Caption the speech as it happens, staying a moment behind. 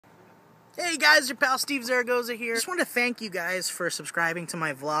Hey guys, your pal Steve Zaragoza here. Just want to thank you guys for subscribing to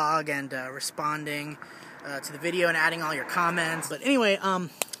my vlog and responding to the video and adding all your comments. But anyway,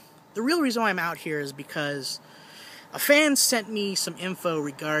 the real reason why I'm out here is because a fan sent me some info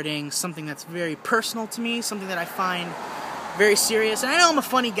regarding something that's very personal to me, something that I find very serious. And I know I'm a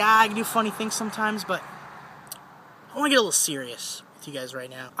funny guy, I can do funny things sometimes, but I want to get a little serious with you guys right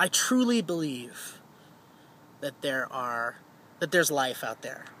now. I truly believe that there's life out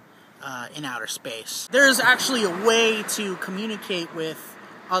there. In outer space. There's actually a way to communicate with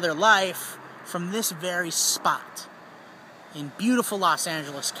other life from this very spot in beautiful Los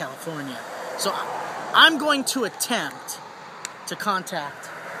Angeles, California. So I'm going to attempt to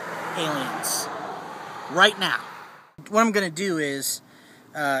contact aliens right now. What I'm going to do is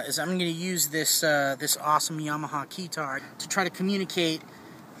I'm going to use this awesome Yamaha keytar to try to communicate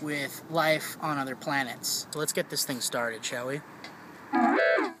with life on other planets. So let's get this thing started, shall we?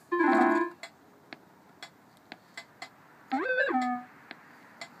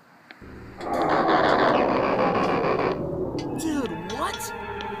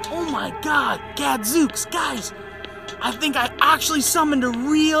 Oh my god, gadzooks, guys! I think I actually summoned a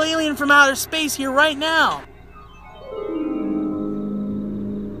real alien from outer space here right now!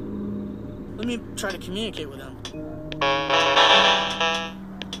 Let me try to communicate with him.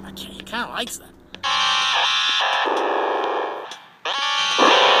 He kinda likes that.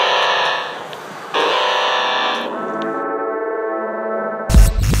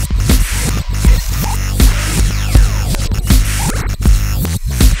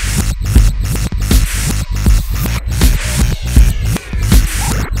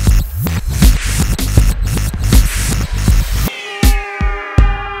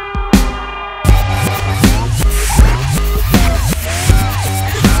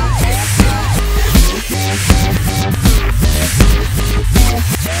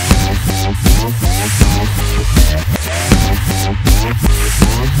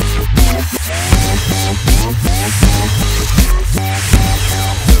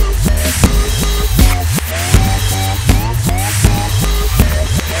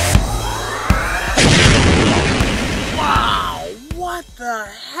 What the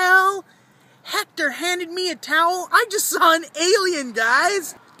hell? Hector handed me a towel? I just saw an alien,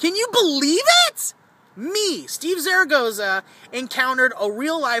 guys! Can you believe it? Me, Steve Zaragoza, encountered a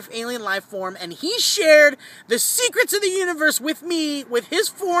real-life alien life form, and he shared the secrets of the universe with me with his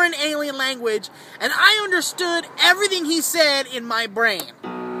foreign alien language, and I understood everything he said in my brain.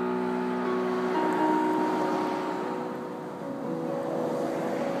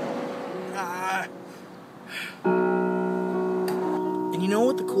 And you know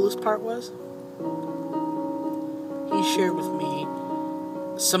what the coolest part was? He shared with me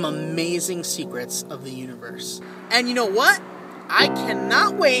some amazing secrets of the universe. And you know what? I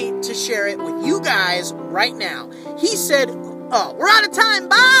cannot wait to share it with you guys right now. He said, oh, we're out of time,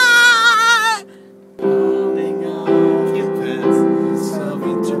 bye! Holding occupants of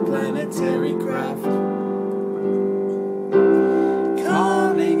interplanetary craft.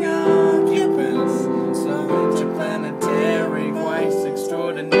 Calling occupants of interplanetary quite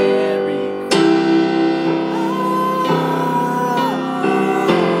extraordinary.